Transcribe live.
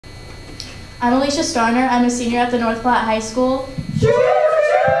I'm Alicia Starner. I'm a senior at the North Platte High School.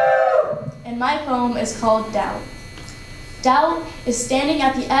 And my poem is called Doubt. Doubt is standing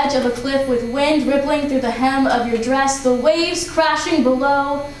at the edge of a cliff with wind rippling through the hem of your dress, the waves crashing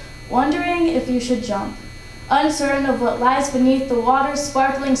below, wondering if you should jump. Uncertain of what lies beneath the water's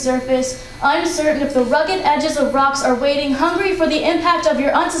sparkling surface, uncertain if the rugged edges of rocks are waiting, hungry for the impact of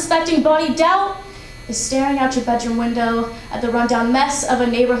your unsuspecting body. Doubt is staring out your bedroom window at the rundown mess of a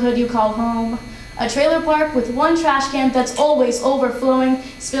neighborhood you call home. A trailer park with one trash can that's always overflowing,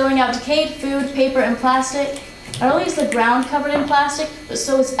 spilling out decayed food, paper, and plastic. Not only is the ground covered in plastic, but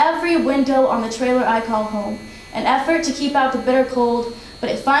so is every window on the trailer I call home. An effort to keep out the bitter cold, but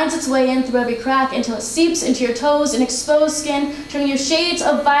it finds its way in through every crack until it seeps into your toes and exposed skin, turning you shades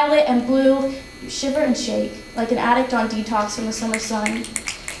of violet and blue. You shiver and shake, like an addict on detox from the summer sun.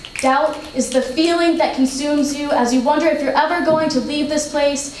 Doubt is the feeling that consumes you as you wonder if you're ever going to leave this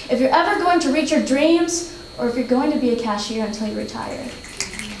place, if you're ever going to reach your dreams, or if you're going to be a cashier until you retire.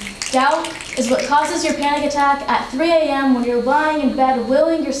 Doubt is what causes your panic attack at 3 a.m. when you're lying in bed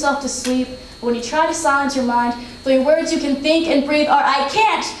willing yourself to sleep. When you try to silence your mind, the only words you can think and breathe are "I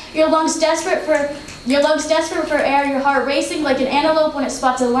can't." Your lungs desperate for air, your heart racing like an antelope when it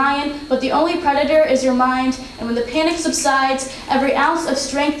spots a lion, but the only predator is your mind, and when the panic subsides, every ounce of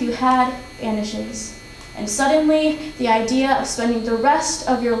strength you had vanishes. And suddenly, the idea of spending the rest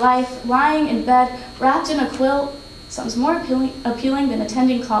of your life lying in bed, wrapped in a quilt, sounds more appealing than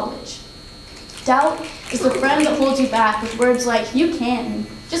attending college. Doubt is the friend that holds you back with words like, "You can,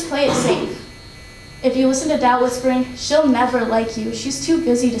 just play it safe." If you listen to Doubt whispering, she'll never like you. She's too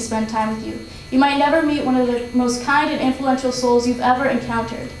busy to spend time with you. You might never meet one of the most kind and influential souls you've ever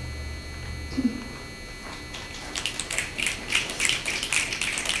encountered.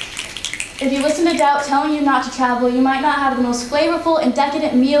 If you listen to Doubt telling you not to travel, you might not have the most flavorful and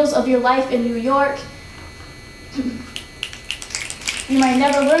decadent meals of your life in New York. You might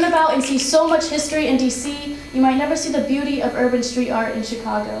never learn about and see so much history in DC. You might never see the beauty of urban street art in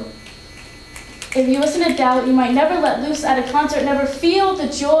Chicago. If you listen to Doubt, you might never let loose at a concert, never feel the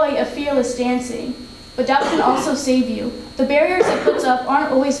joy of fearless dancing. But Doubt can also save you. The barriers it puts up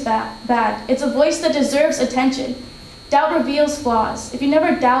aren't always bad. It's a voice that deserves attention. Doubt reveals flaws. If you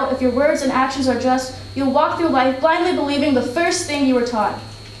never doubt if your words and actions are just, you'll walk through life blindly believing the first thing you were taught.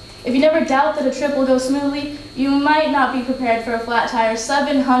 If you never doubt that a trip will go smoothly, you might not be prepared for a flat tire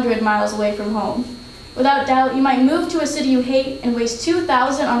 700 miles away from home. Without doubt, you might move to a city you hate and waste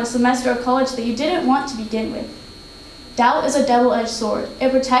 $2,000 on a semester of college that you didn't want to begin with. Doubt is a double-edged sword.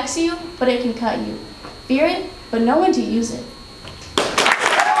 It protects you, but it can cut you. Fear it, but know when to use it.